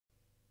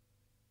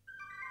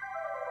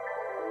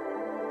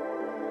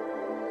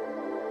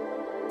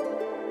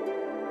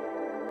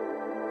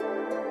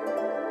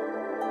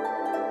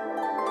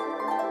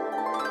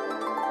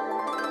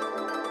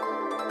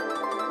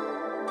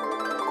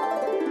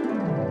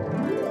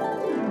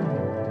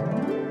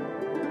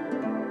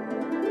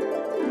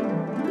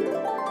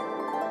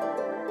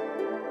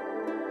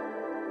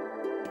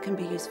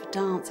used for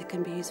dance, it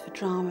can be used for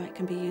drama, it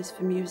can be used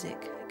for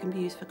music, it can be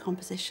used for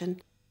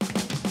composition.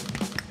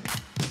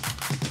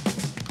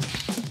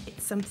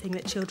 It's something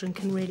that children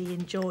can really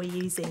enjoy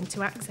using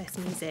to access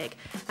music,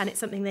 and it's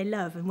something they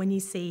love, and when you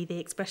see the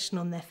expression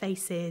on their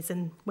faces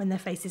and when their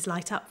faces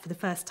light up for the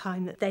first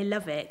time, that they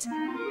love it.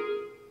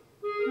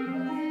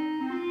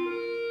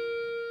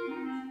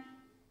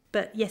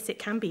 But yes, it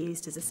can be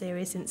used as a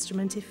serious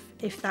instrument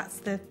if that's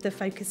the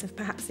focus of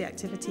perhaps the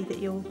activity that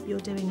you're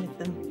doing with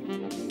them.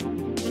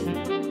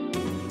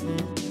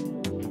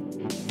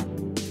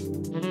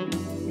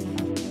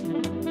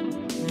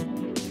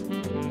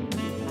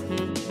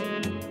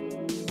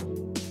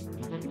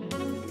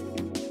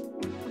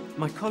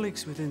 My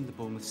colleagues within the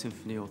Bournemouth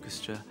Symphony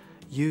Orchestra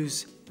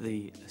use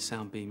the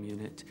Soundbeam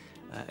unit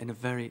in a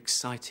very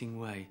exciting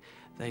way.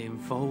 They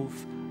involve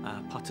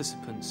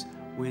participants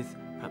with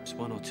perhaps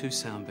one or two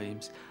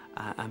Soundbeams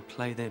and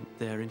play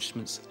their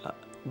instruments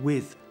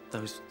with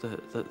the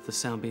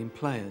Soundbeam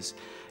players.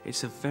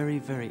 It's a very,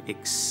 very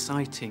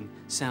exciting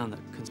sound that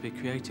can be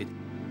created.